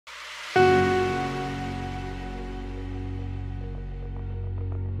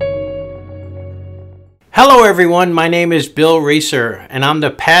Hello everyone, my name is Bill Reeser and I'm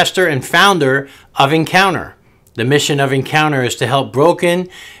the pastor and founder of Encounter. The mission of Encounter is to help broken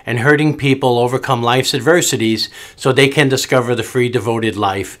and hurting people overcome life's adversities so they can discover the free, devoted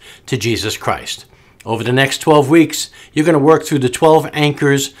life to Jesus Christ. Over the next 12 weeks, you're going to work through the 12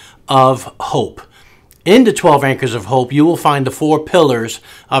 anchors of hope. In the 12 anchors of hope, you will find the 4 pillars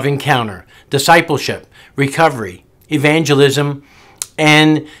of Encounter: discipleship, recovery, evangelism,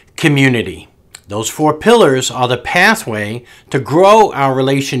 and community. Those 4 pillars are the pathway to grow our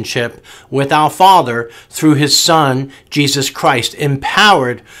relationship with our Father through His Son, Jesus Christ,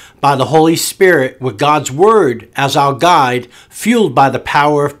 empowered by the Holy Spirit with God's Word as our guide, fueled by the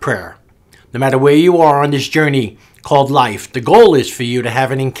power of prayer. No matter where you are on this journey called life, the goal is for you to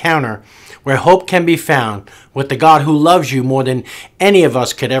have an encounter where hope can be found with the God who loves you more than any of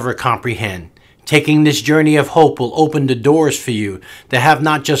us could ever comprehend. Taking this journey of hope will open the doors for you to have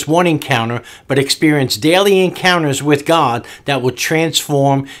not just one encounter, but experience daily encounters with God that will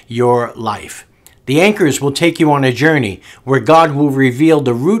transform your life. The anchors will take you on a journey where God will reveal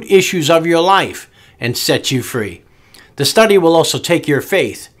the root issues of your life and set you free. The study will also take your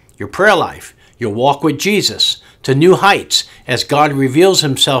faith, your prayer life, your walk with Jesus to new heights as God reveals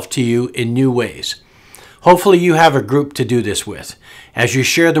Himself to you in new ways. Hopefully you have a group to do this with. As you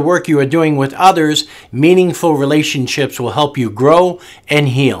share the work you are doing with others, meaningful relationships will help you grow and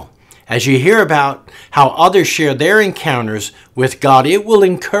heal. As you hear about how others share their encounters with God, it will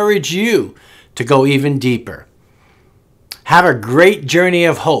encourage you to go even deeper. Have a great journey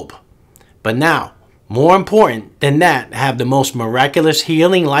of hope. But now, more important than that, have the most miraculous,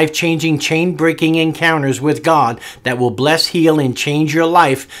 healing, life-changing, chain-breaking encounters with God that will bless, heal, and change your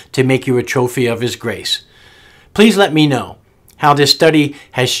life to make you a trophy of His grace. Please let me know how this study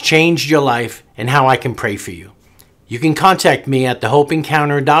has changed your life and how I can pray for you. You can contact me at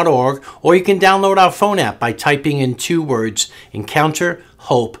thehopeencounter.org, or you can download our phone app by typing in 2 words, Encounter,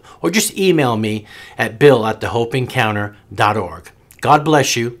 Hope, or just email me at bill@thehopeencounter.org. God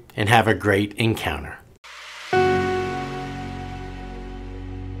bless you and have a great encounter.